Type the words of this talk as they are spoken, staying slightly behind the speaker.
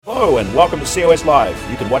Hello and welcome to COS Live.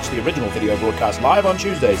 You can watch the original video broadcast live on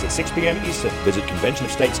Tuesdays at 6 p.m. Eastern. Visit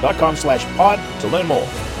conventionofstates.com/pod to learn more.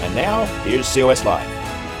 And now, here's COS Live.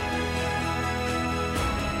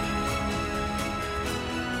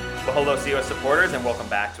 Well, hello, COS supporters, and welcome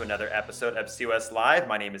back to another episode of COS Live.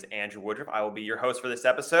 My name is Andrew Woodruff. I will be your host for this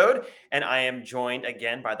episode, and I am joined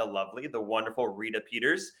again by the lovely, the wonderful Rita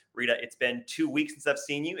Peters. Rita, it's been 2 weeks since I've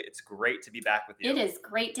seen you. It's great to be back with you. It is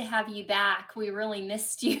great to have you back. We really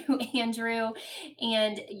missed you, Andrew,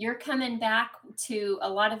 and you're coming back to a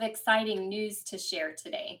lot of exciting news to share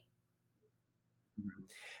today.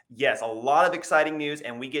 Yes, a lot of exciting news,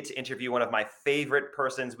 and we get to interview one of my favorite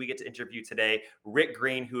persons. We get to interview today Rick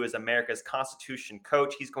Green, who is America's Constitution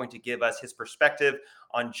coach. He's going to give us his perspective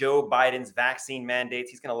on Joe Biden's vaccine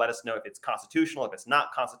mandates. He's going to let us know if it's constitutional, if it's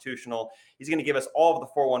not constitutional. He's going to give us all of the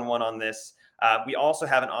 411 on this. We also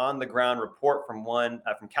have an on-the-ground report from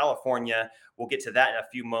California. We'll get to that in a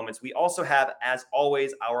few moments. We also have, as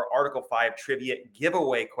always, our Article 5 trivia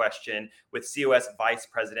giveaway question with COS Vice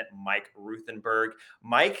President Mike Ruthenberg.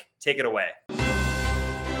 Mike, take it away.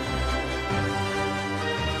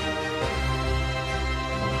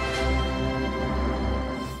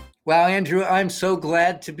 Wow, Andrew, I'm so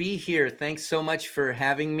glad to be here. Thanks so much for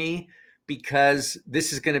having me, because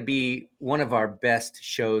this is going to be one of our best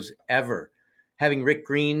shows ever. Having Rick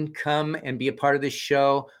Green come and be a part of this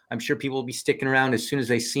show, I'm sure people will be sticking around as soon as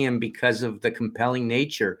they see him because of the compelling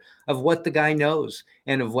nature of what the guy knows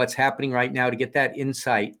and of what's happening right now. To get that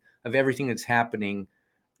insight of everything that's happening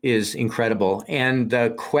is incredible. And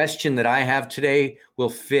the question that I have today will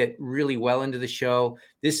fit really well into the show.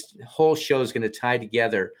 This whole show is going to tie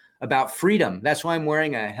together about freedom. That's why I'm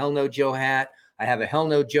wearing a Hell No Joe hat. I have a Hell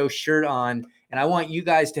No Joe shirt on, and I want you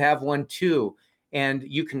guys to have one too. And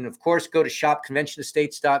you can, of course, go to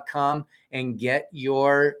shopconventionofstates.com and get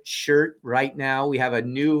your shirt right now. We have a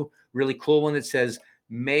new, really cool one that says,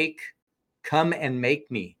 Come and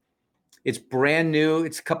Make Me. It's brand new.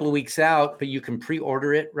 It's a couple of weeks out, but you can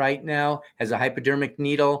pre-order it right now. Has a hypodermic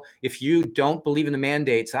needle. If you don't believe in the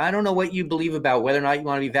mandates, I don't know what you believe about whether or not you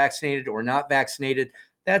want to be vaccinated or not vaccinated.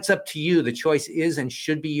 That's up to you. The choice is and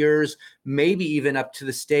should be yours, maybe even up to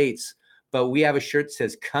the states. But we have a shirt that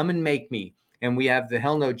says, Come and Make Me. And we have the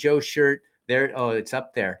Hell No Joe shirt there. Oh, it's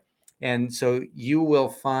up there. And so you will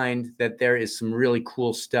find that there is some really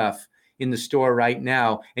cool stuff in the store right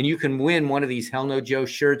now. And you can win one of these Hell No Joe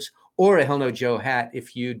shirts or a Hell No Joe hat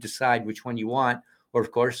if you decide which one you want. Or,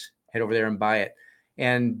 of course, head over there and buy it.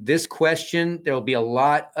 And this question, there will be a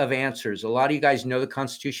lot of answers. A lot of you guys know the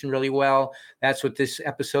Constitution really well. That's what this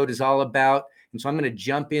episode is all about. And so I'm going to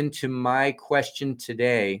jump into my question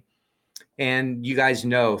today. And you guys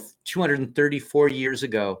know, 234 years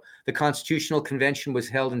ago, the Constitutional Convention was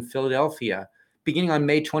held in Philadelphia, beginning on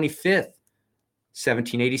May 25th,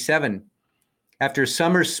 1787. After a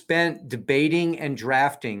summer spent debating and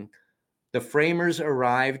drafting, the framers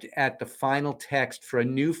arrived at the final text for a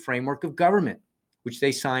new framework of government, which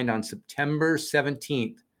they signed on September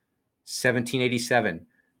 17th, 1787.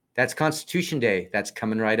 That's Constitution Day. That's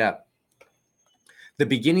coming right up. The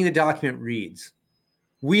beginning of the document reads,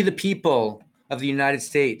 "We, the people of the United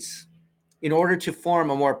States, in order to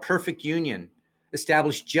form a more perfect union,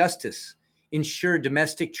 establish justice, ensure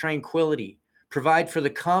domestic tranquility, provide for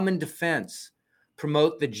the common defense,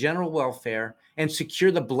 promote the general welfare, and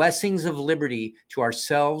secure the blessings of liberty to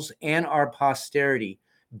ourselves and our posterity,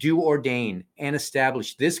 do ordain and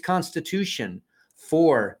establish this Constitution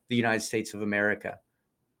for the United States of America."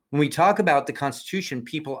 When we talk about the Constitution,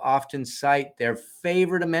 people often cite their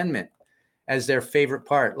favorite amendment as their favorite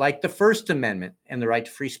part, like the First Amendment and the right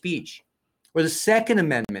to free speech, or the Second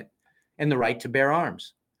Amendment and the right to bear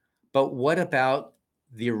arms. But what about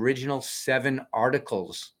the original 7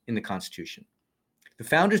 articles in the Constitution? The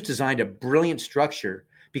founders designed a brilliant structure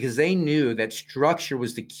because they knew that structure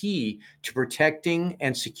was the key to protecting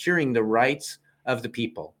and securing the rights of the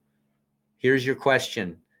people. Here's your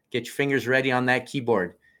question. Get your fingers ready on that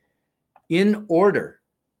keyboard. In order,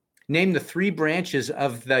 name the 3 branches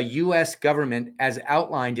of the U.S. government as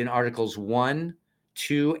outlined in Articles 1,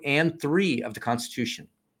 2, and 3 of the Constitution.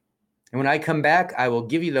 And when I come back, I will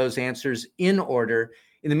give you those answers in order.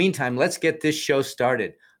 In the meantime, let's get this show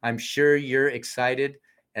started. I'm sure you're excited,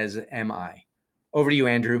 as am I. Over to you,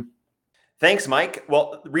 Andrew. Thanks, Mike.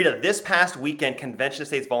 Well, Rita, this past weekend, Convention of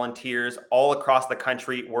States volunteers all across the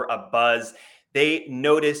country were abuzz. They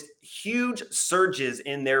noticed huge surges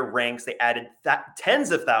in their ranks. They added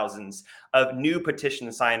tens of thousands of new petition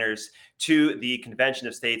signers to the Convention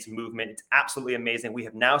of States movement. It's absolutely amazing. We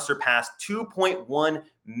have now surpassed 2.1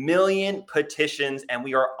 million petitions, and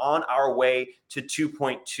we are on our way to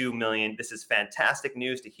 2.2 million. This is fantastic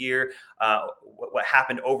news to hear what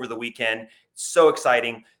happened over the weekend. So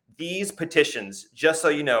exciting. These petitions, just so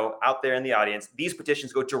you know, out there in the audience, these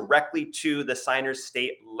petitions go directly to the signer's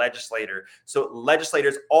state legislator. So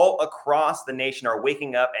legislators all across the nation are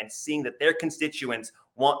waking up and seeing that their constituents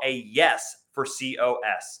want a yes for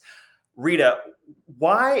COS. Rita,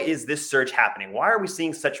 why is this surge happening? Why are we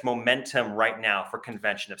seeing such momentum right now for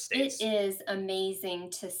Convention of States? It is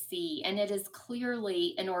amazing to see, and it is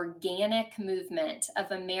clearly an organic movement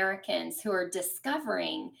of Americans who are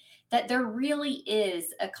discovering that there really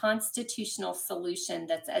is a constitutional solution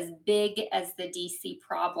that's as big as the DC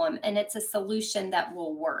problem, and it's a solution that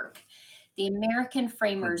will work. The American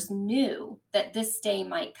framers knew that this day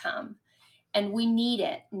might come, and we need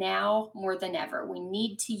it now more than ever. We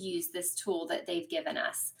need to use this tool that they've given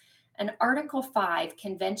us. An Article 5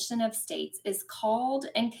 Convention of States is called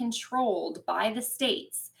and controlled by the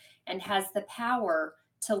states and has the power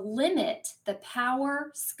to limit the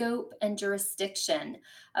power, scope, and jurisdiction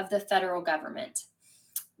of the federal government.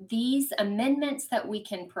 These amendments that we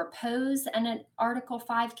can propose in an Article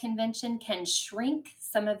 5 convention can shrink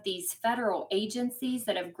some of these federal agencies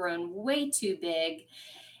that have grown way too big,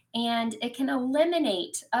 and it can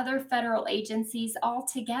eliminate other federal agencies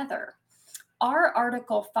altogether. Our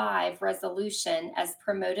Article 5 resolution, as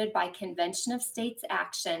promoted by Convention of States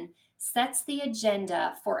Action, sets the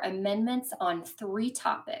agenda for amendments on 3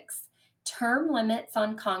 topics: term limits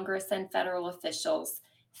on Congress and federal officials,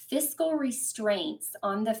 fiscal restraints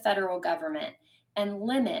on the federal government, and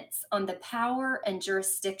limits on the power and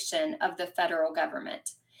jurisdiction of the federal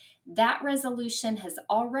government. That resolution has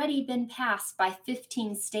already been passed by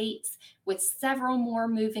 15 states, with several more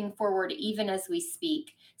moving forward even as we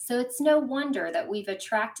speak. So it's no wonder that we've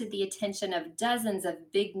attracted the attention of dozens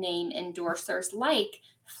of big-name endorsers like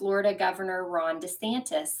Florida Governor Ron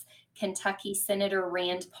DeSantis, Kentucky Senator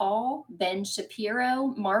Rand Paul, Ben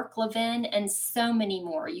Shapiro, Mark Levin, and so many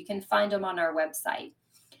more. You can find them on our website.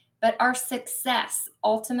 But our success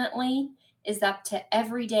ultimately is up to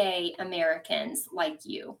everyday Americans like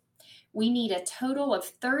you. We need a total of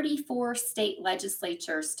 34 state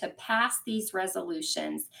legislatures to pass these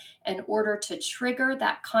resolutions in order to trigger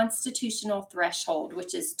that constitutional threshold,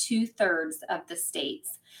 which is 2/3 of the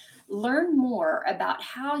states. Learn more about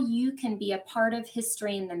how you can be a part of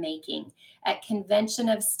history in the making at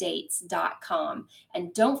conventionofstates.com.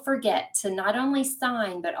 And don't forget to not only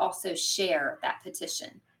sign, but also share that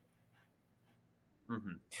petition.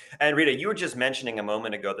 And Rita, you were just mentioning a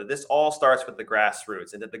moment ago that this all starts with the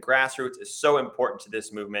grassroots, and that the grassroots is so important to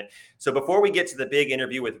this movement. So before we get to the big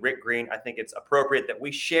interview with Rick Green, I think it's appropriate that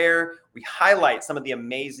we highlight some of the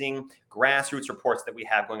amazing grassroots reports that we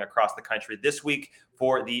have going across the country. This week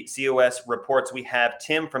for the COS reports, we have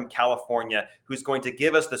Tim from California, who's going to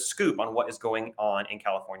give us the scoop on what is going on in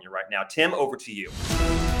California right now. Tim, over to you.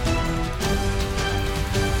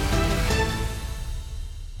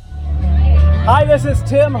 Hi, this is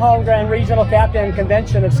Tim Holmgren, Regional Captain,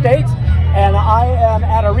 Convention of States, and I am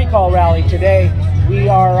at a recall rally today. We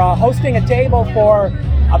are hosting a table for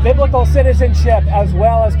a biblical citizenship as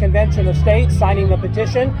well as Convention of States, signing the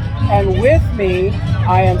petition. And with me,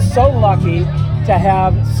 I am so lucky to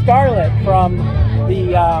have Scarlett from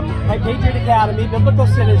the Patriot Academy, Biblical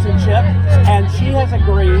Citizenship, and she has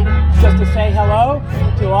agreed just to say hello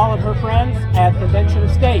to all of her friends at Convention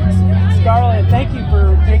of States. Scarlett, thank you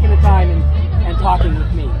for taking the time and talking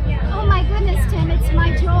with me. Oh my goodness, Tim, it's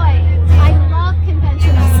my joy. I love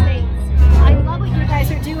Convention of States. I love what you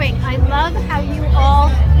guys are doing. I love how you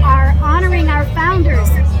all are honoring our founders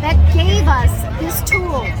that gave us this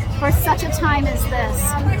tool for such a time as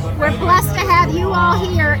this. We're blessed to have you all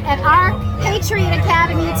here at our Patriot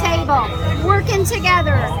Academy table, working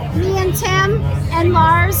together. Me and Tim and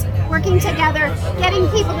Lars working together, getting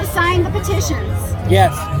people to sign the petitions.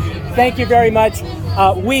 Yes, thank you very much.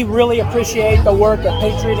 We really appreciate the work that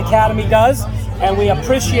Patriot Academy does, and we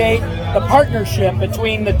appreciate the partnership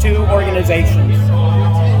between the two organizations.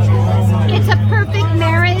 It's a perfect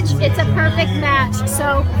marriage. It's a perfect match.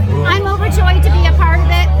 So I'm overjoyed to be a part of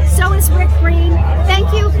it. So is Rick Green.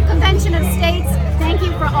 Thank you, Convention of States. Thank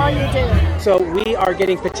you for all you do. So we are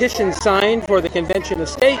getting petitions signed for the Convention of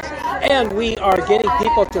States, and we are getting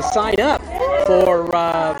people to sign up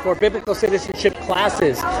for biblical citizenship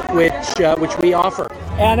classes, which we offer.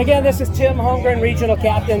 And again, this is Tim Holmgren, Regional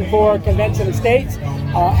Captain for Convention of States.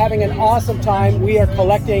 Having an awesome time. We are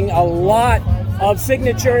collecting a lot of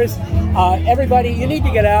signatures. Everybody, you need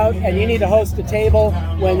to get out and you need to host a table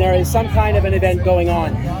when there is some kind of an event going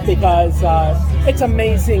on, because it's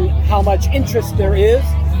amazing how much interest there is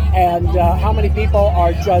and how many people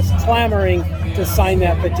are just clamoring to sign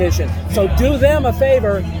that petition. So do them a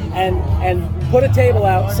favor and put a table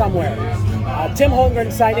out somewhere. Tim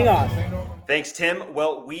Holmgren signing off. Thanks, Tim.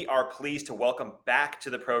 Well, we are pleased to welcome back to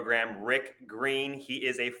the program Rick Green. He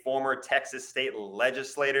is a former Texas state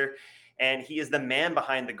legislator, and he is the man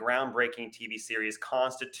behind the groundbreaking TV series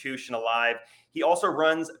Constitution Alive. He also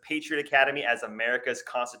runs Patriot Academy as America's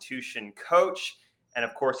Constitution coach. And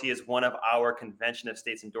of course, he is one of our Convention of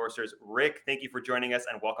States endorsers. Rick, thank you for joining us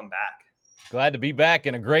and welcome back. Glad to be back,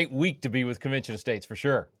 and a great week to be with Convention of States for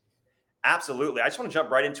sure. Absolutely. I just want to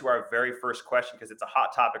jump right into our very first question because it's a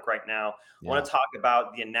hot topic right now. I want to talk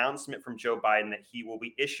about the announcement from Joe Biden that he will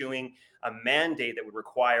be issuing a mandate that would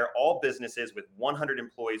require all businesses with 100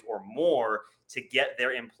 employees or more to get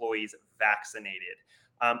their employees vaccinated.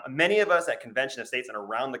 Many of us at Convention of States and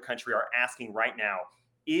around the country are asking right now,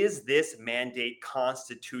 is this mandate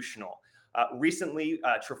constitutional? Recently,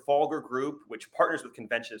 Trafalgar Group, which partners with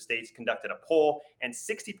Convention of States, conducted a poll, and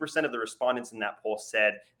 60% of the respondents in that poll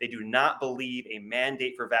said they do not believe a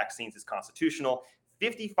mandate for vaccines is constitutional.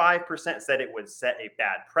 55% said it would set a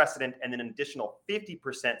bad precedent, and then an additional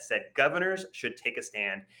 50% said governors should take a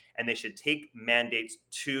stand and they should take mandates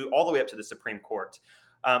all the way up to the Supreme Court.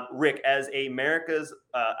 Rick, as America's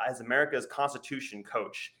Constitution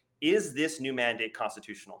coach, is this new mandate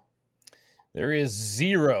constitutional? There is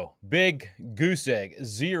zero, big goose egg,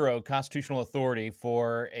 zero constitutional authority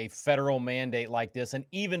for a federal mandate like this. And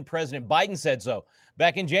even President Biden said so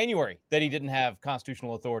back in January, that he didn't have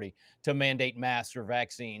constitutional authority to mandate masks or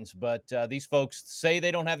vaccines. But these folks say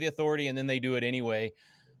they don't have the authority, and then they do it anyway.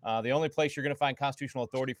 The only place you're going to find constitutional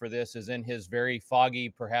authority for this is in his very foggy,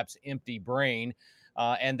 perhaps empty brain,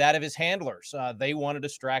 and that of his handlers. They want to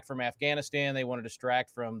distract from Afghanistan. They want to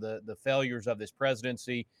distract from the failures of this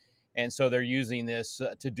presidency. And so they're using this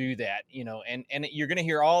to do that, and you're going to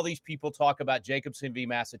hear all these people talk about Jacobson v.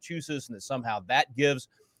 Massachusetts, and that somehow that gives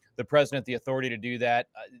the president the authority to do that.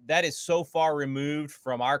 That is so far removed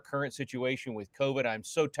from our current situation with COVID. I'm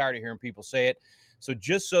so tired of hearing people say it. So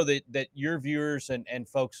just so that your viewers and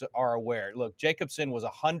folks are aware, look, Jacobson was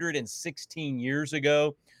 116 years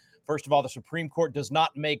ago. First of all, the Supreme Court does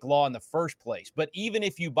not make law in the first place. But even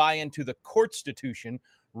if you buy into the courtstitution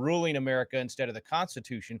ruling America instead of the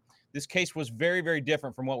Constitution, this case was very, very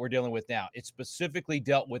different from what we're dealing with now. It specifically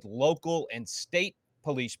dealt with local and state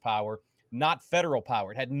police power, not federal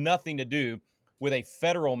power. It had nothing to do with a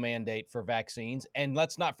federal mandate for vaccines. And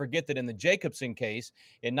let's not forget that in the Jacobson case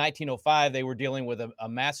in 1905, they were dealing with a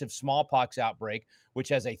massive smallpox outbreak, which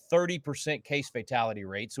has a 30% case fatality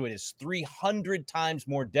rate. So it is 300 times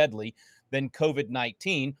more deadly than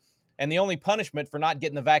COVID-19. And the only punishment for not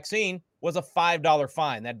getting the vaccine was a $5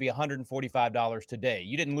 fine. That'd be $145 today.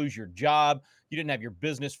 You didn't lose your job. You didn't have your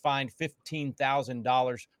business fined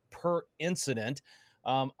 $15,000 per incident.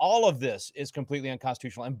 All of this is completely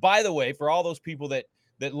unconstitutional. And by the way, for all those people that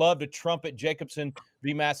love to trumpet Jacobson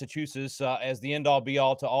v. Massachusetts as the end-all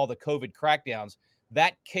be-all to all the COVID crackdowns,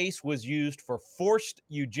 that case was used for forced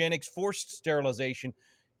eugenics, forced sterilization.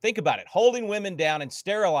 Think about it, holding women down and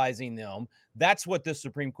sterilizing them. That's what this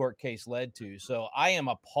Supreme Court case led to. So I am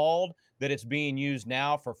appalled that it's being used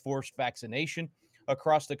now for forced vaccination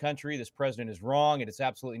across the country. This president is wrong, and it's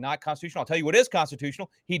absolutely not constitutional. I'll tell you what is constitutional.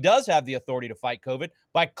 He does have the authority to fight COVID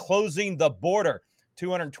by closing the border.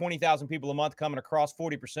 220,000 people a month coming across,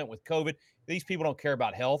 40% with COVID. These people don't care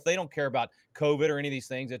about health. They don't care about COVID or any of these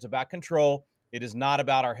things. It's about control. It is not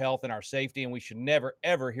about our health and our safety, and we should never,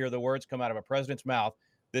 ever hear the words come out of a president's mouth,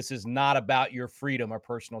 this is not about your freedom or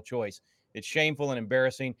personal choice. It's shameful and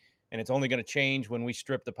embarrassing, and it's only going to change when we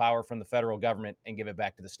strip the power from the federal government and give it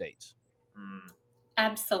back to the states.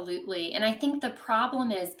 Absolutely. And I think the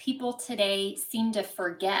problem is people today seem to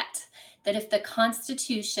forget that if the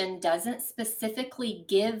Constitution doesn't specifically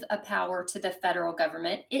give a power to the federal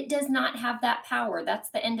government, it does not have that power. That's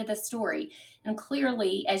the end of the story. And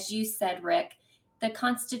clearly, as you said, Rick, the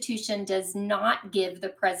Constitution does not give the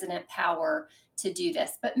president power to do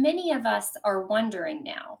this. But many of us are wondering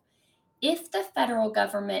now, if the federal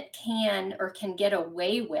government can get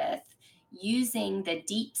away with using the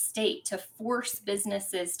deep state to force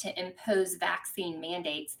businesses to impose vaccine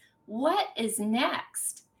mandates, what is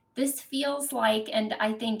next? This feels like, and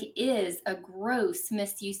I think is, a gross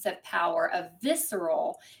misuse of power, a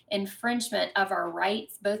visceral infringement of our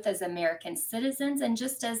rights, both as American citizens and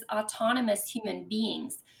just as autonomous human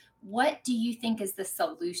beings. What do you think is the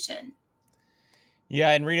solution?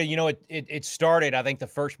 Yeah, and Rita, it started, I think the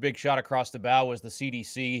first big shot across the bow was the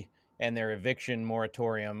CDC and their eviction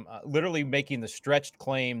moratorium, literally making the stretched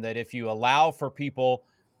claim that if you allow for people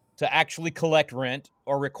to actually collect rent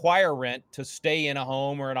or require rent to stay in a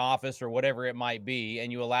home or an office or whatever it might be, and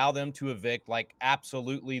you allow them to evict, like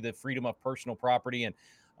absolutely the freedom of personal property and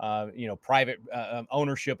private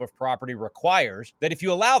ownership of property requires, that if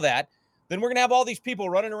you allow that, then we're going to have all these people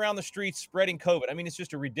running around the streets spreading COVID. I mean, it's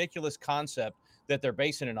just a ridiculous concept that they're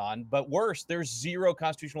basing it on. But worse, there's zero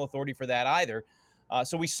constitutional authority for that either.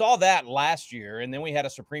 So we saw that last year, and then we had a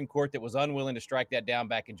Supreme Court that was unwilling to strike that down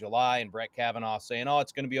back in July, and Brett Kavanaugh saying, oh,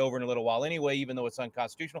 it's going to be over in a little while anyway, even though it's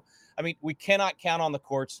unconstitutional. I mean, we cannot count on the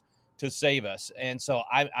courts to save us. And so,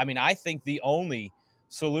 I think the only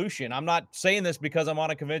solution, I'm not saying this because I'm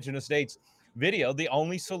on a Convention of States video, the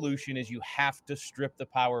only solution is you have to strip the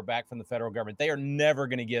power back from the federal government. They are never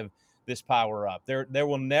going to give this power up. There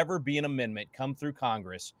will never be an amendment come through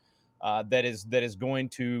Congress that is going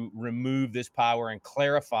to remove this power and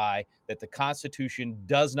clarify that the Constitution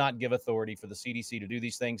does not give authority for the CDC to do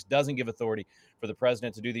these things, doesn't give authority for the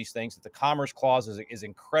president to do these things, that the Commerce Clause is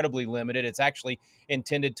incredibly limited. It's actually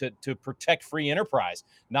intended to protect free enterprise,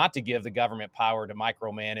 not to give the government power to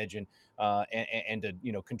micromanage and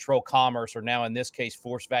to control commerce, or now in this case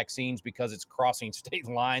force vaccines because it's crossing state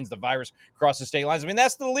lines. The virus crosses state lines. I mean,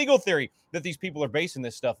 that's the legal theory that these people are basing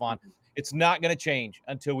this stuff on. It's not going to change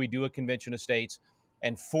until we do a convention of states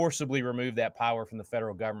and forcibly remove that power from the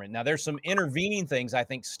federal government. Now, there's some intervening things I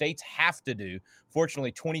think states have to do.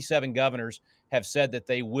 Fortunately, 27 governors have said that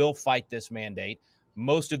they will fight this mandate.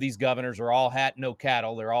 Most of these governors are all hat, no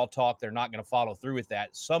cattle. They're all talk. They're not going to follow through with that.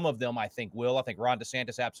 Some of them, I think, will. I think Ron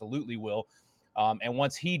DeSantis absolutely will. And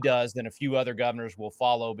once he does, then a few other governors will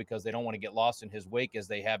follow because they don't want to get lost in his wake as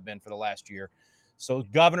they have been for the last year. So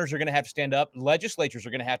governors are going to have to stand up. Legislatures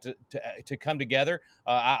are going to have to come together.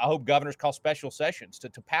 I hope governors call special sessions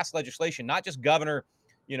to pass legislation, not just governor,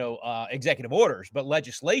 executive orders, but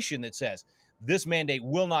legislation that says this mandate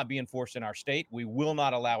will not be enforced in our state. We will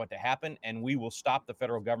not allow it to happen, and we will stop the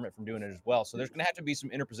federal government from doing it as well. So there's going to have to be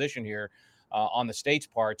some interposition here on the state's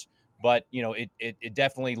parts. But, it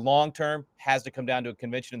definitely long-term has to come down to a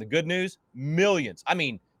convention. And the good news, millions,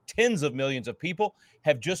 tens of millions of people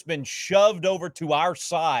have just been shoved over to our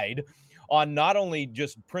side on not only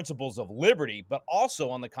just principles of liberty, but also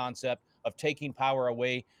on the concept of taking power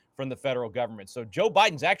away from the federal government. So Joe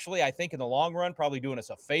Biden's actually, I think in the long run, probably doing us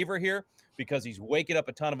a favor here because he's waking up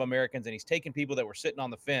a ton of Americans and he's taking people that were sitting on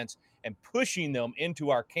the fence and pushing them into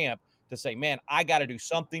our camp to say, man, I got to do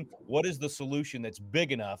something. What is the solution that's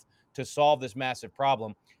big enough to solve this massive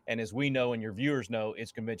problem? And as we know, and your viewers know,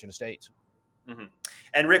 it's Convention of States. Mm-hmm.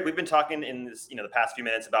 And Rick, we've been talking in this, the past few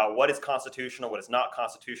minutes about what is constitutional, what is not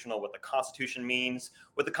constitutional, what the Constitution means,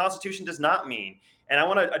 what the Constitution does not mean. And I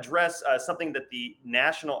want to address something that the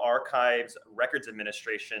National Archives Records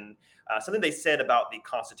Administration, something they said about the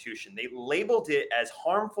Constitution. They labeled it as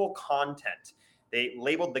harmful content. They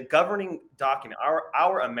labeled the governing document,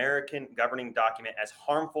 our American governing document, as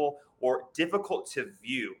harmful or difficult to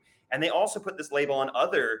view. And they also put this label on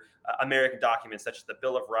other American documents, such as the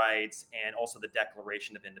Bill of Rights and also the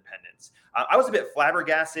Declaration of Independence. I was a bit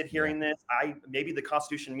flabbergasted hearing this. Maybe the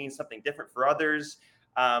Constitution means something different for others.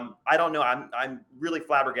 I don't know. I'm really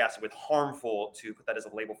flabbergasted with harmful to put that as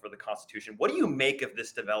a label for the Constitution. What do you make of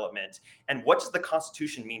this development, and what does the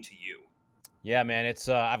Constitution mean to you? Yeah, man, it's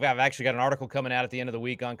I've actually got an article coming out at the end of the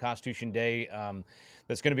week on Constitution Day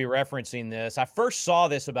that's going to be referencing this. I first saw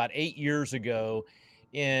this about 8 years ago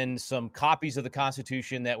in some copies of the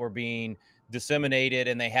Constitution that were being disseminated,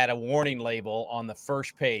 and they had a warning label on the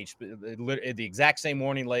first page, the exact same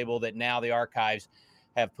warning label that now the archives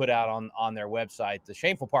have put out on their website. The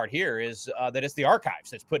shameful part here is that it's the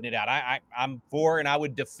archives that's putting it out. I'm for, and I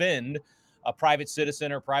would defend a private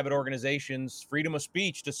citizen or private organization's freedom of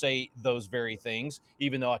speech to say those very things,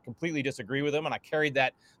 even though I completely disagree with them. And I carried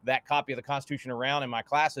that copy of the Constitution around in my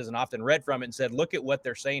classes and often read from it and said, look at what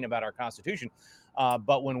they're saying about our Constitution.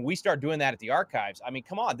 But when we start doing that at the archives,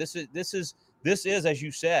 come on, this is, as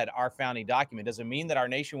you said, our founding document. Does it mean that our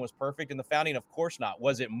nation was perfect in the founding? Of course not.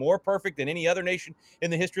 Was it more perfect than any other nation in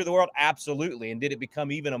the history of the world? Absolutely. And did it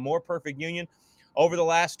become even a more perfect union over the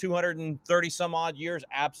last 230 some odd years?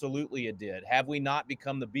 Absolutely it did. Have we not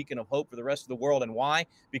become the beacon of hope for the rest of the world? And why?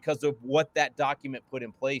 Because of what that document put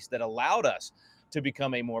in place that allowed us to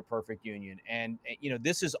become a more perfect union. And,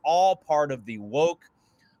 this is all part of the woke,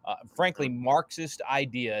 frankly, Marxist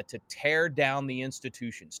idea to tear down the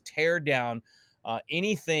institutions, tear down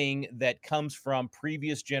anything that comes from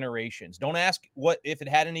previous generations. Don't ask what if it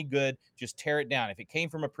had any good, just tear it down. If it came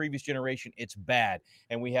from a previous generation, it's bad,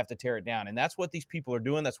 and we have to tear it down. And that's what these people are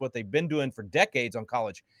doing. That's what they've been doing for decades on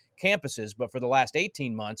college campuses. But for the last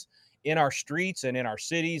 18 months, in our streets and in our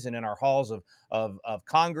cities and in our halls of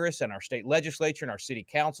Congress and our state legislature and our city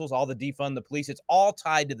councils, all the defund the police, it's all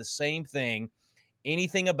tied to the same thing.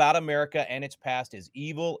 Anything about America and its past is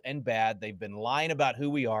evil and bad. They've been lying about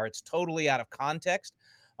who we are. It's totally out of context.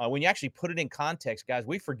 When you actually put it in context, guys,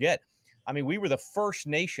 we forget. I mean, we were the first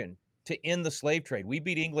nation to end the slave trade. We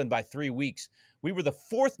beat England by 3 weeks. We were the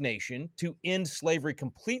fourth nation to end slavery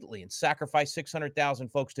completely and sacrifice 600,000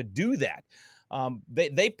 folks to do that.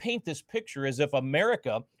 They paint this picture as if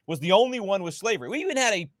America was the only one with slavery. We even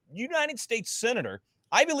had a United States senator,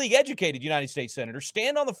 Ivy League educated United States senator,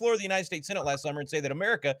 stand on the floor of the United States Senate last summer and say that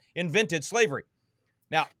America invented slavery.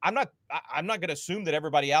 Now, I'm not going to assume that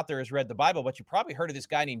everybody out there has read the Bible, but you probably heard of this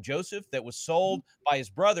guy named Joseph that was sold by his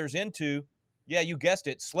brothers into, yeah, you guessed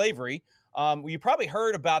it, slavery. You probably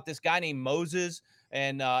heard about this guy named Moses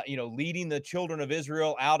and, leading the children of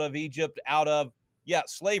Israel out of Egypt, out of,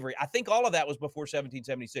 slavery. I think all of that was before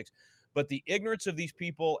 1776. But the ignorance of these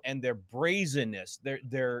people and their brazenness,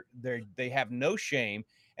 they have no shame,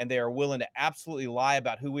 and they are willing to absolutely lie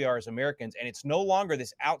about who we are as Americans. And it's no longer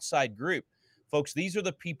this outside group. Folks, these are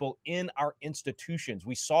the people in our institutions.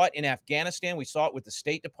 We saw it in Afghanistan. We saw it with the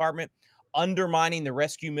State Department undermining the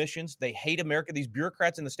rescue missions. They hate America. These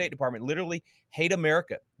bureaucrats in the State Department literally hate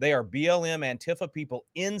America. They are BLM, Antifa people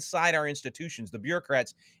inside our institutions, the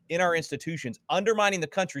bureaucrats in our institutions, undermining the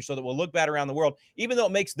country so that we'll look bad around the world, even though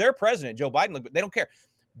it makes their president, Joe Biden, look, they don't care.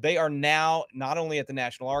 They are now not only at the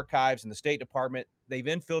National Archives and the State Department, they've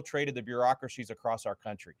infiltrated the bureaucracies across our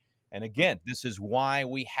country. And again, this is why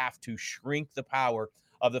we have to shrink the power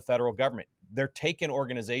of the federal government. They're taking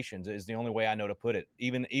organizations is the only way I know to put it.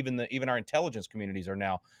 Even our intelligence communities are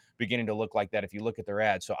now beginning to look like that if you look at their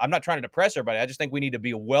ads. So I'm not trying to depress everybody. I just think we need to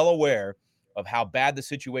be well aware of how bad the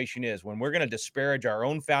situation is when we're going to disparage our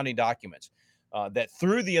own founding documents that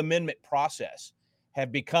through the amendment process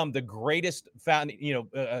have become the greatest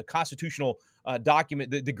constitutional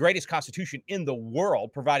document, the greatest constitution in the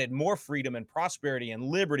world, provided more freedom and prosperity and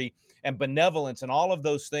liberty and benevolence and all of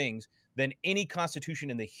those things than any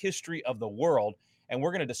constitution in the history of the world. And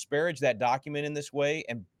we're going to disparage that document in this way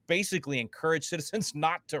and basically encourage citizens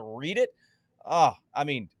not to read it.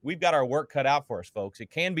 We've got our work cut out for us, folks.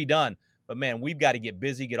 It can be done, but man, we've got to get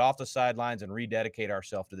busy, get off the sidelines, and rededicate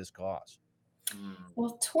ourselves to this cause.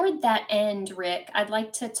 Well, toward that end, Rick, I'd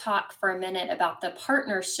like to talk for a minute about the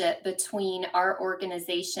partnership between our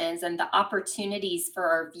organizations and the opportunities for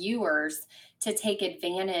our viewers to take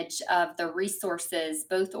advantage of the resources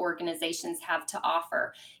both organizations have to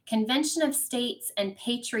offer. Convention of States and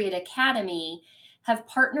Patriot Academy have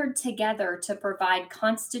partnered together to provide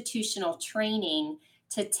constitutional training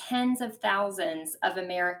to tens of thousands of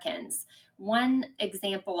Americans. One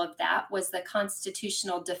example of that was the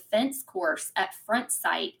Constitutional Defense course at Front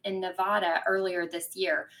Sight in Nevada earlier this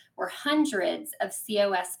year, where hundreds of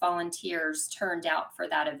COS volunteers turned out for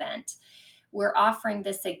that event. We're offering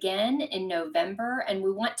this again in November, and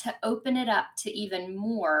we want to open it up to even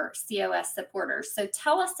more COS supporters. So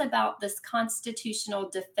tell us about this Constitutional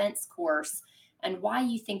Defense course and why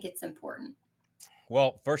you think it's important.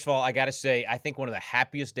 Well, first of all, I got to say, I think one of the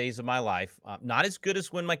happiest days of my life, not as good as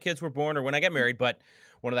when my kids were born or when I got married, but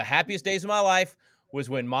one of the happiest days of my life was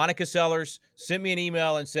when Monica Sellers sent me an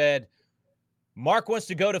email and said, Mark wants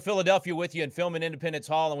to go to Philadelphia with you and film in Independence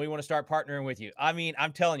Hall, and we want to start partnering with you. I mean,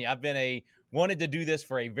 I'm telling you, I've been wanted to do this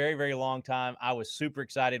for a very, very long time. I was super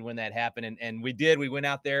excited when that happened, and we did. We went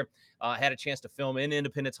out there, had a chance to film in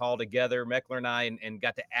Independence Hall together, Meckler and I, and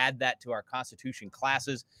got to add that to our Constitution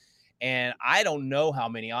classes. And I don't know how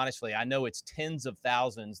many, honestly. I know it's tens of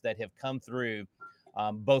thousands that have come through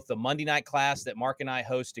both the Monday night class that Mark and I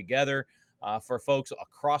host together for folks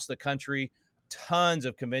across the country. Tons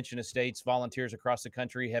of Convention of States volunteers across the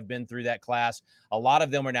country have been through that class. A lot of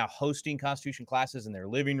them are now hosting Constitution classes in their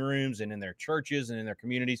living rooms and in their churches and in their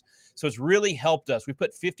communities. So it's really helped us. We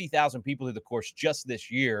put 50,000 people through the course just this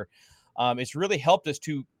year. It's really helped us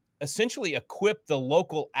to essentially equip the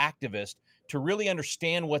local activist to really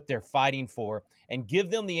understand what they're fighting for and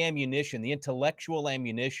give them the ammunition, the intellectual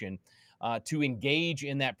ammunition to engage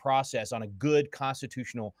in that process on a good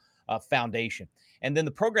constitutional foundation. And then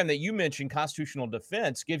the program that you mentioned, Constitutional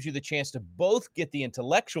Defense, gives you the chance to both get the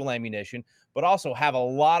intellectual ammunition, but also have a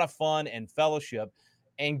lot of fun and fellowship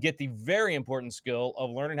and get the very important skill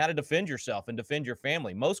of learning how to defend yourself and defend your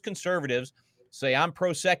family. Most conservatives say, I'm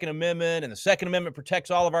pro Second Amendment and the Second Amendment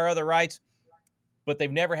protects all of our other rights. but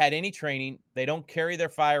they've never had any training. They don't carry their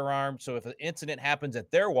firearm. So if an incident happens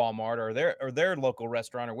at their Walmart or their local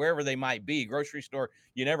restaurant or wherever they might be, grocery store,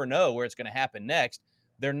 you never know where it's going to happen next.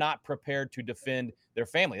 They're not prepared to defend their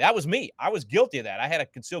family. That was me. I was guilty of that. I had a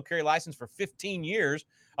concealed carry license for 15 years.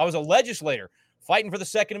 I was a legislator fighting for the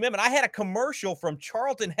Second Amendment. I had a commercial from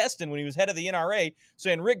Charlton Heston when he was head of the NRA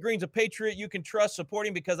saying, Rick Green's a patriot you can trust, support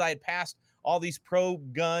him, because I had passed all these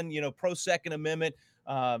pro-gun, pro-Second Amendment,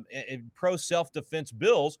 and pro-self-defense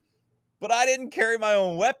bills. But I didn't carry my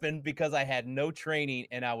own weapon because I had no training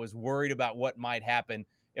and I was worried about what might happen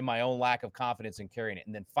in my own lack of confidence in carrying it.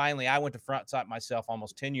 And then finally, I went to front sight myself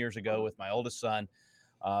almost 10 years ago with my oldest son.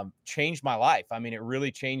 Changed my life. I mean, it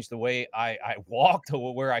really changed the way I walk, to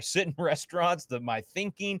where I sit in restaurants, my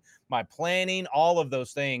thinking, my planning, all of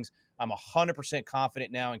those things. I'm 100%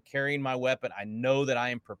 confident now in carrying my weapon. I know that I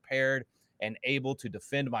am prepared and able to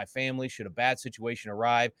defend my family should a bad situation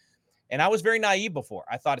arrive. And I was very naive before.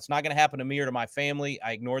 I thought it's not going to happen to me or to my family.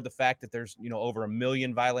 I ignored the fact that there's, over 1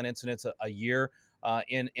 million violent incidents a year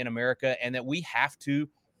in America, and that we have to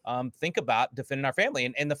think about defending our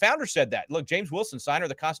family. And the founder said that. Look, James Wilson, signer of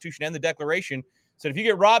the Constitution and the Declaration, said if you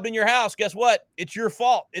get robbed in your house, guess what? It's your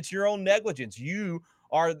fault. It's your own negligence. You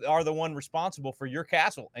are the one responsible for your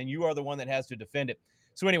castle, and you are the one that has to defend it.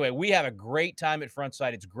 So anyway, we have a great time at Front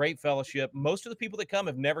Sight. It's great fellowship. Most of the people that come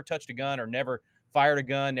have never touched a gun or never fired a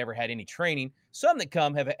gun, never had any training. Some that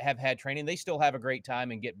come have had training. They still have a great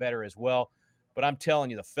time and get better as well. But I'm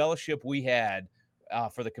telling you, the fellowship we had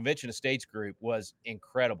for the Convention of States group was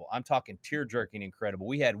incredible. I'm talking tear-jerking incredible.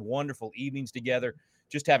 We had wonderful evenings together,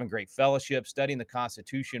 just having great fellowship, studying the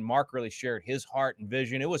Constitution. Mark really shared his heart and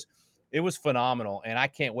vision. It was phenomenal, and I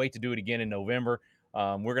can't wait to do it again in November.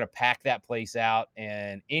 We're going to pack that place out,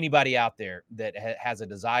 and anybody out there that has a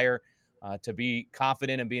desire to be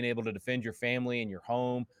confident in being able to defend your family and your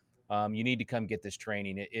home, you need to come get this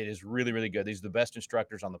training. It is really, really good. These are the best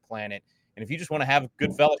instructors on the planet. And if you just want to have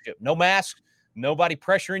good fellowship, no masks, nobody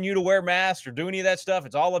pressuring you to wear masks or do any of that stuff.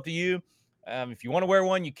 It's all up to you. If you want to wear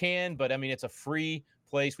one, you can. But, I mean, it's a free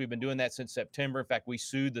place. We've been doing that since September. In fact, we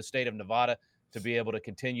sued the state of Nevada to be able to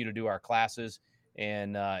continue to do our classes.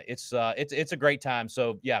 And it's a great time.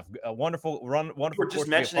 So, yeah, a wonderful You were just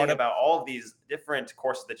mentioning about all of these different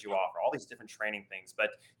courses that you offer, all these different training things.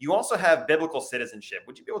 But you also have biblical citizenship.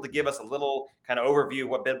 Would you be able to give us a little kind of overview of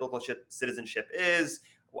what biblical citizenship is?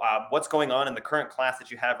 What's going on in the current class that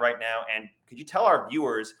you have right now? And could you tell our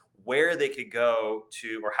viewers where they could go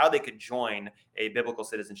to or how they could join a biblical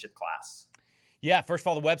citizenship class? Yeah, first of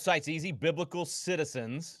all, the website's easy,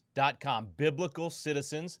 biblicalcitizens.com,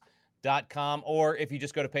 biblicalcitizens.com. Or if you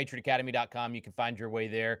just go to patriotacademy.com, you can find your way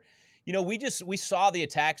there. We saw the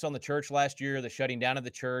attacks on the church last year, the shutting down of the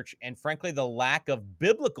church, and frankly, the lack of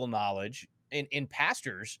biblical knowledge in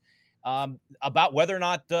pastors about whether or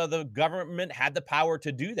not the government had the power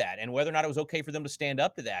to do that and whether or not it was okay for them to stand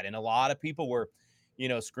up to that. And a lot of people were,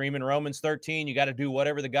 screaming Romans 13, you got to do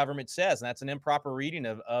whatever the government says. And that's an improper reading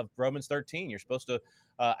of Romans 13. You're supposed to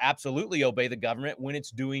absolutely obey the government when it's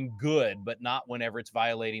doing good, but not whenever it's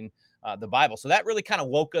violating the Bible. So that really kind of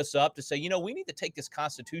woke us up to say, we need to take this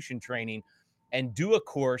Constitution training and do a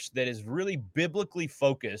course that is really biblically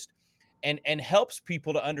focused and helps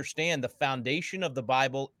people to understand the foundation of the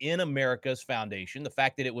Bible in America's foundation, the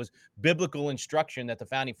fact that it was biblical instruction that the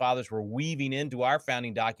founding fathers were weaving into our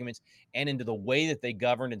founding documents and into the way that they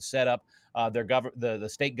governed and set up the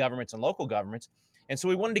state governments and local governments. And so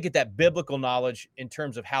we wanted to get that biblical knowledge in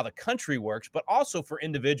terms of how the country works, but also for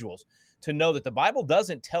individuals to know that the Bible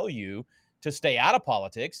doesn't tell you to stay out of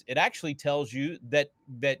politics. It actually tells you that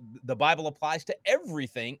the Bible applies to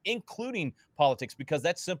everything, including politics, because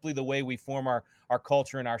that's simply the way we form our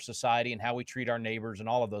culture and our society and how we treat our neighbors and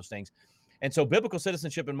all of those things. And so Biblical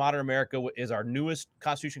Citizenship in Modern America is our newest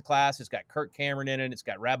Constitution class. It's got Kirk Cameron in it. It's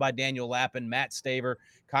got Rabbi Daniel Lappin, Matt Staver,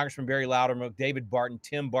 Congressman Barry Loudermilk, David Barton,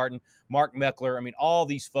 Tim Barton, Mark Meckler. I mean, all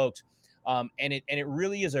these folks. And it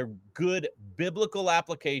really is a good biblical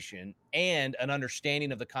application and an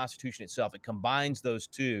understanding of the Constitution itself. It combines those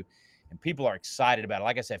two, and people are excited about it.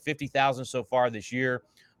 Like I said, 50,000 so far this year.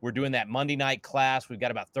 We're doing that Monday night class. We've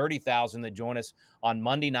got about 30,000 that join us on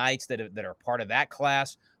Monday nights that are part of that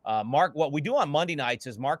class. Mark, what we do on Monday nights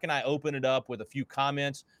is Mark and I open it up with a few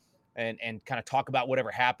comments and kind of talk about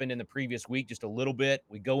whatever happened in the previous week just a little bit.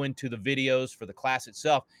 We go into the videos for the class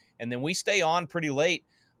itself, and then we stay on pretty late.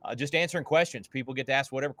 Just answering questions. People get to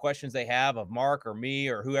ask whatever questions they have of Mark or me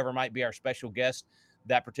or whoever might be our special guest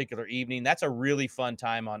that particular evening. That's a really fun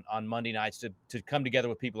time on Monday nights to come together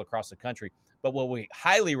with people across the country. But what we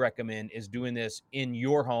highly recommend is doing this in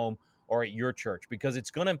your home or at your church, because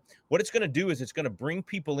what it's going to do is it's going to bring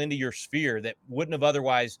people into your sphere that wouldn't have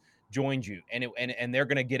otherwise joined you, and they're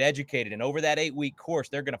going to get educated. And over that 8-week course,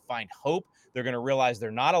 they're going to find hope. They're going to realize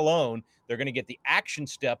they're not alone. They're going to get the action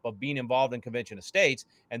step of being involved in Convention of States,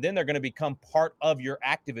 and then they're going to become part of your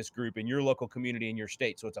activist group in your local community in your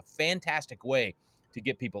state. So it's a fantastic way to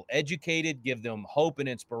get people educated, give them hope and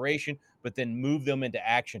inspiration, but then move them into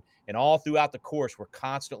action. And all throughout the course, we're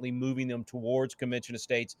constantly moving them towards Convention of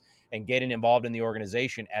States and getting involved in the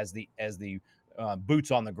organization as the boots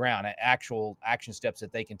on the ground, actual action steps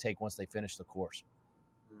that they can take once they finish the course.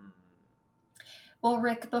 Well,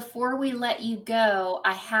 Rick, before we let you go,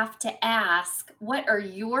 I have to ask, what are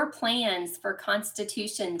your plans for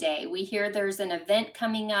Constitution Day? We hear there's an event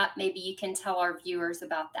coming up. Maybe you can tell our viewers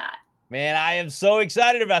about that. Man, I am so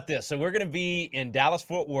excited about this. So we're going to be in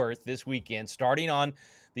Dallas-Fort Worth this weekend, starting on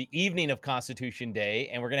the evening of Constitution Day,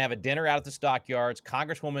 and we're going to have a dinner out at the Stockyards.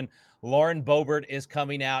 Congresswoman Lauren Boebert is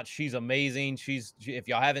coming out. She's amazing. If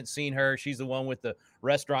y'all haven't seen her, she's the one with the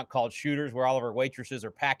restaurant called Shooters, where all of her waitresses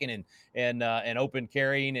are packing and open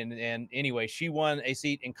carrying. And anyway, she won a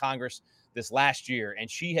seat in Congress this last year,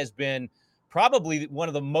 and she has been probably one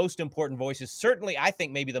of the most important voices, certainly I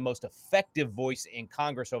think maybe the most effective voice in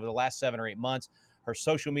Congress over the last 7 or 8 months. Her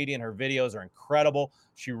social media and her videos are incredible.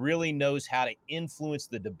 She really knows how to influence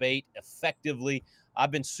the debate effectively.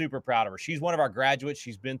 I've been super proud of her. She's one of our graduates.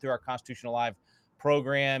 She's been through our Constitutional Live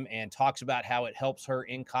program and talks about how it helps her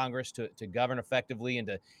in Congress to govern effectively and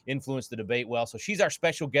to influence the debate well. So she's our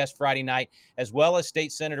special guest Friday night, as well as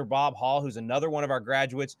State Senator Bob Hall, who's another one of our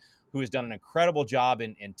graduates who has done an incredible job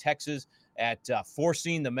in Texas at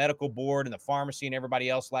forcing the medical board and the pharmacy and everybody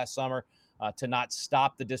else last summer to not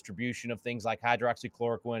stop the distribution of things like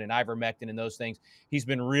hydroxychloroquine and ivermectin and those things. He's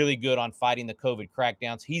been really good on fighting the COVID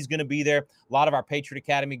crackdowns. He's going to be there. A lot of our Patriot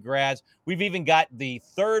Academy grads. We've even got the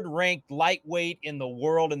 3rd-ranked lightweight in the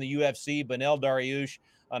world in the UFC, Benel Dariush,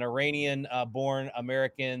 an Iranian-born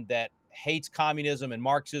American that hates communism and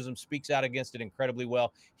Marxism, speaks out against it incredibly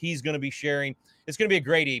well. He's going to be sharing. It's going to be a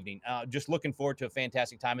great evening. Just looking forward to a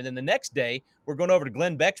fantastic time. And then the next day, we're going over to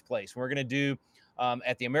Glenn Beck's place. We're going to do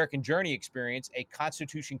at the American Journey Experience, a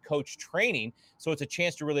Constitution coach training. So it's a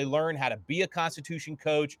chance to really learn how to be a Constitution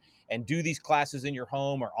coach and do these classes in your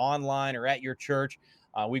home or online or at your church.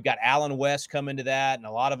 We've got Alan West coming to that and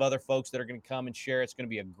a lot of other folks that are going to come and share. It's going to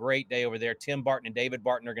be a great day over there. Tim Barton and David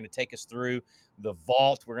Barton are going to take us through the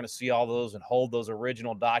vault. We're going to see all those and hold those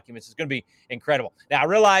original documents. It's going to be incredible. Now, I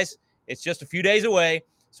realize it's just a few days away,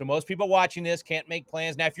 so most people watching this can't make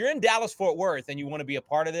plans. Now, if you're in Dallas-Fort Worth and you want to be a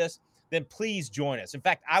part of this, then please join us. In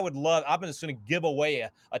fact, I'm just going to give away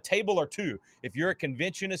a table or two. If you're a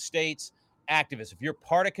Convention of States activist, if you're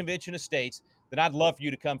part of Convention of States, then I'd love for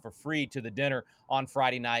you to come for free to the dinner on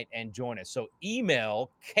Friday night and join us. So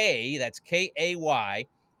email Kay, that's K-A-Y,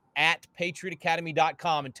 at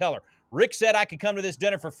patriotacademy.com and tell her, Rick said I could come to this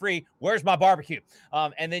dinner for free. Where's my barbecue?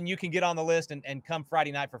 And then you can get on the list and come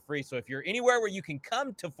Friday night for free. So if you're anywhere where you can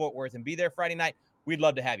come to Fort Worth and be there Friday night, we'd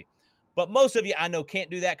love to have you. But most of you, I know, can't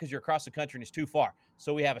do that because you're across the country and it's too far.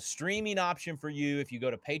 So we have a streaming option for you. If you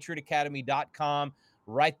go to patriotacademy.com,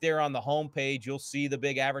 right there on the homepage, you'll see the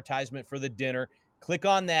big advertisement for the dinner. Click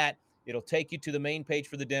on that. It'll take you to the main page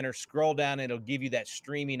for the dinner. Scroll down and it'll give you that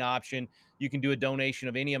streaming option. You can do a donation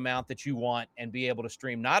of any amount that you want and be able to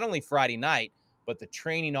stream not only Friday night, but the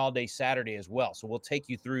training all day Saturday as well. So we'll take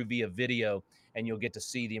you through via video and you'll get to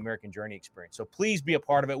see the American Journey experience. So please be a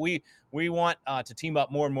part of it. We want to team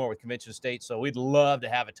up more and more with Convention of States. So we'd love to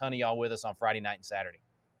have a ton of y'all with us on Friday night and Saturday.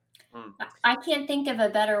 I can't think of a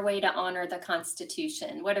better way to honor the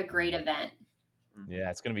Constitution. What a great event. Yeah,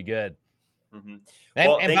 it's going to be good. Mm-hmm.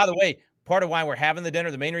 And by the way, part of why we're having the dinner,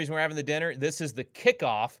 the main reason we're having the dinner, this is the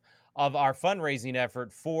kickoff of our fundraising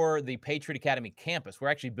effort for the Patriot Academy campus. We're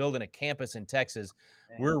actually building a campus in Texas.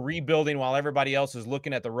 We're rebuilding while everybody else is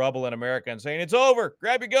looking at the rubble in America and saying, it's over.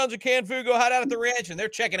 Grab your guns and canned food, go hide out at the ranch. And they're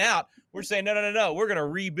checking out. We're saying, no. We're going to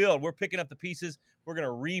rebuild. We're picking up the pieces. We're going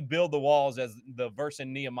to rebuild the walls, as the verse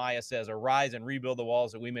in Nehemiah says, arise and rebuild the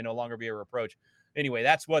walls that we may no longer be a reproach. Anyway,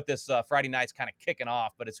 that's what this Friday night's kind of kicking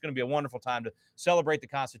off. But it's going to be a wonderful time to celebrate the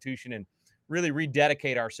Constitution and really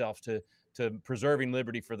rededicate ourselves to preserving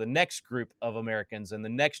liberty for the next group of Americans and the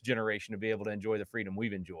next generation to be able to enjoy the freedom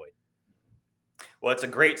we've enjoyed. Well, it's a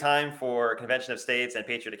great time for Convention of States and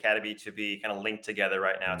Patriot Academy to be kind of linked together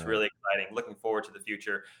right now. It's really exciting. Looking forward to the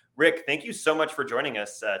future. Rick, thank you so much for joining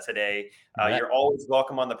us today. You're always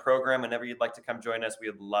welcome on the program. Whenever you'd like to come join us, we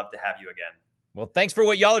would love to have you again. Well, thanks for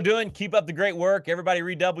what y'all are doing. Keep up the great work. Everybody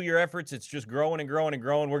redouble your efforts. It's just growing and growing and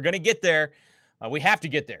growing. We're going to get there. We have to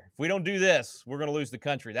get there. If we don't do this, we're going to lose the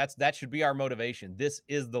country. That should be our motivation. This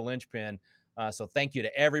is the linchpin. So thank you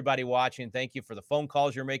to everybody watching. Thank you for the phone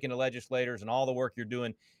calls you're making to legislators and all the work you're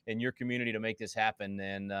doing in your community to make this happen.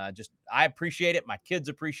 And I appreciate it. My kids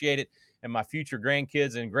appreciate it. And my future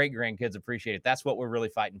grandkids and great-grandkids appreciate it. That's what we're really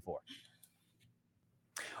fighting for.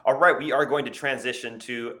 All right, we are going to transition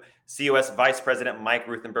to COS Vice President Mike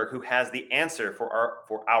Ruthenberg, who has the answer for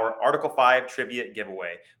our Article 5 trivia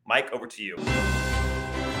giveaway. Mike, over to you.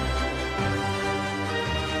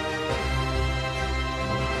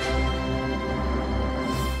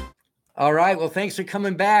 All right, well, thanks for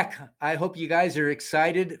coming back. I hope you guys are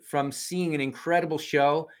excited from seeing an incredible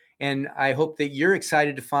show, and I hope that you're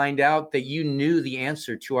excited to find out that you knew the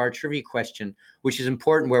answer to our trivia question, which is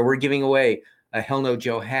important, where we're giving away a Hell No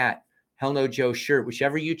Joe hat, Hell No Joe shirt,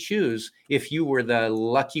 whichever you choose, if you were the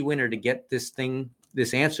lucky winner to get this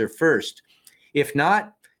answer first. If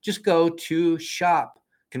not, just go to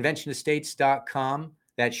shopconventionestates.com.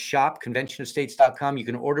 That's shopconventionestates.com. You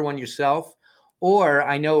can order one yourself. Or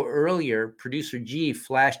I know earlier, producer G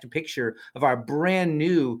flashed a picture of our brand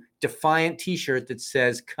new Defiant t-shirt that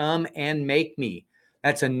says, "Come and make me."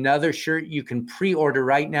 That's another shirt you can pre-order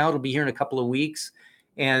right now. It'll be here in a couple of weeks.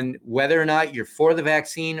 And whether or not you're for the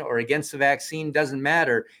vaccine or against the vaccine doesn't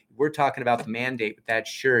matter. We're talking about the mandate with that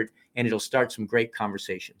shirt, and it'll start some great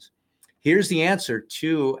conversations. Here's the answer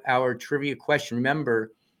to our trivia question.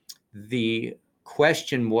 Remember, the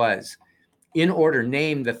question was, in order,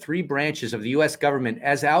 name the three branches of the U.S. government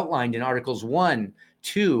as outlined in Articles 1,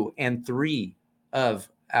 2, and 3 of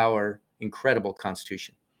our incredible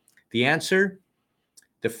Constitution. The answer,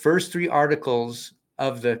 the first three articles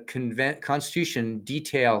of the Constitution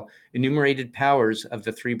detail enumerated powers of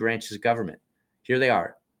the three branches of government. Here they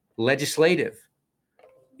are: legislative,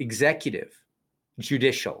 executive,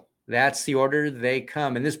 judicial. That's the order they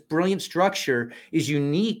come. And this brilliant structure is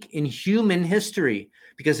unique in human history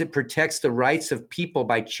because it protects the rights of people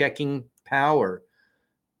by checking power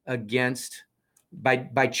against,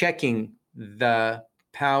 by checking the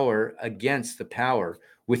power against the power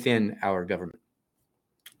within our government.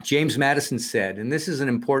 James Madison said, and this is an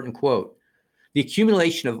important quote, "The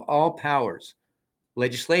accumulation of all powers,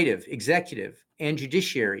 legislative, executive, and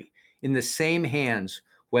judiciary, in the same hands,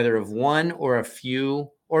 whether of one or a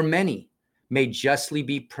few or many, may justly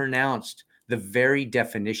be pronounced the very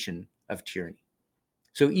definition of tyranny."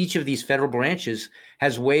 So each of these federal branches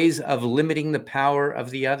has ways of limiting the power of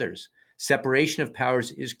the others. Separation of powers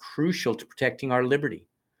is crucial to protecting our liberty.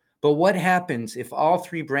 But what happens if all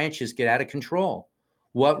three branches get out of control?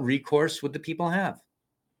 What recourse would the people have?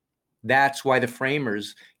 That's why the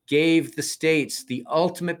framers gave the states the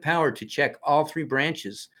ultimate power to check all three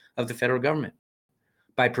branches of the federal government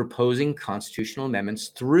by proposing constitutional amendments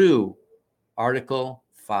through Article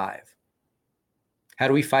 5. How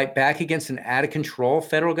do we fight back against an out-of-control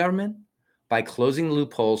federal government? By closing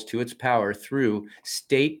loopholes to its power through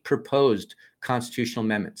state-proposed constitutional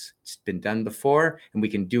amendments. It's been done before, and we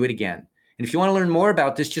can do it again. And if you want to learn more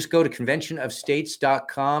about this, just go to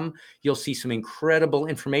conventionofstates.com. You'll see some incredible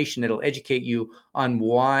information that'll educate you on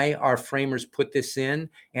why our framers put this in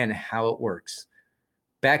and how it works.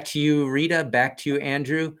 Back to you, Rita. Back to you,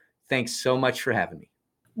 Andrew. Thanks so much for having me.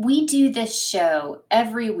 We do this show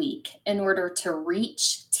every week in order to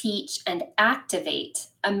reach, teach, and activate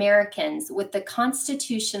Americans with the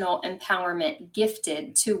constitutional empowerment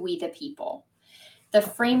gifted to we the people. The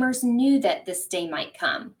framers knew that this day might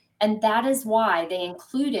come, and that is why they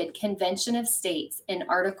included Convention of States in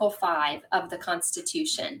Article 5 of the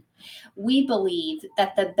Constitution. We believe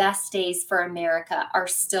that the best days for America are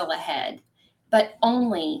still ahead, but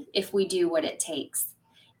only if we do what it takes.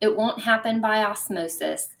 It won't happen by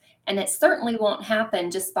osmosis, and it certainly won't happen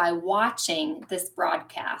just by watching this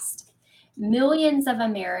broadcast. Millions of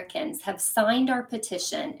Americans have signed our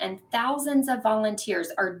petition, and thousands of volunteers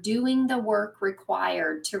are doing the work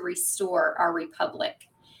required to restore our republic.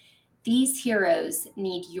 These heroes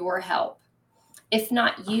need your help. If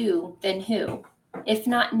not you, then who? If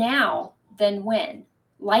not now, then when?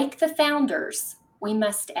 Like the founders, we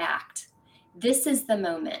must act. This is the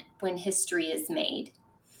moment when history is made.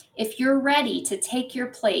 If you're ready to take your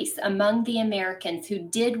place among the Americans who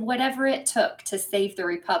did whatever it took to save the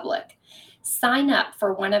republic, sign up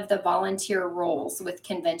for one of the volunteer roles with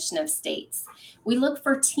Convention of States. We look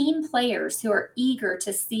for team players who are eager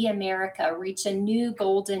to see America reach a new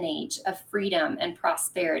golden age of freedom and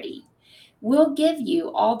prosperity. We'll give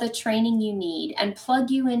you all the training you need and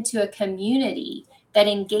plug you into a community that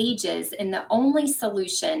engages in the only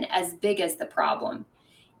solution as big as the problem.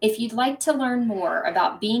 If you'd like to learn more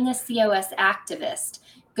about being a COS activist,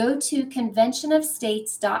 go to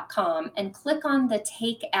conventionofstates.com and click on the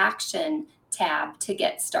Take Action tab to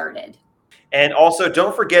get started. And also,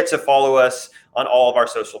 don't forget to follow us on all of our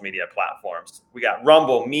social media platforms. We got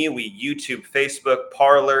Rumble, MeWe, YouTube, Facebook,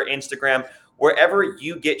 Parler, Instagram. Wherever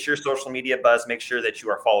you get your social media buzz, make sure that you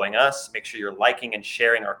are following us. Make sure you're liking and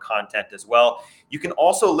sharing our content as well. You can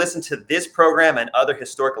also listen to this program and other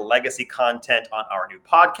historic legacy content on our new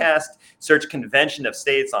podcast. Search Convention of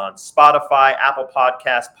States on Spotify, Apple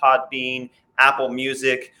Podcasts, Podbean, Apple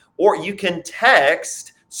Music, or you can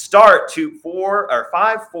text START to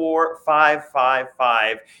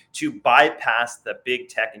 54555 to bypass the big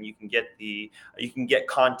tech, and you can get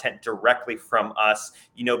content directly from us.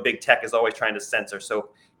 You know, big tech is always trying to censor,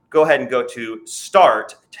 so go ahead and go to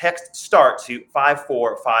START. Text START to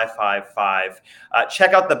 54555.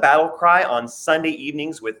 Check out the Battle Cry on Sunday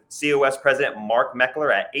evenings with COS President Mark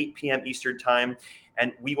Meckler at 8 p.m. Eastern Time,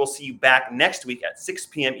 and we will see you back next week at 6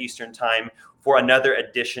 p.m. Eastern Time for another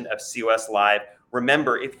edition of COS Live.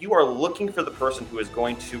 Remember, if you are looking for the person who is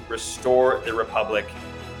going to restore the Republic,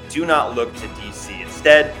 do not look to DC.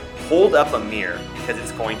 Instead, hold up a mirror, because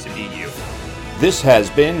it's going to be you. This has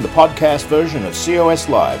been the podcast version of COS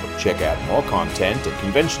Live. Check out more content at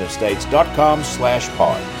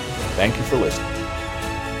conventionofstates.com/pod. Thank you for listening.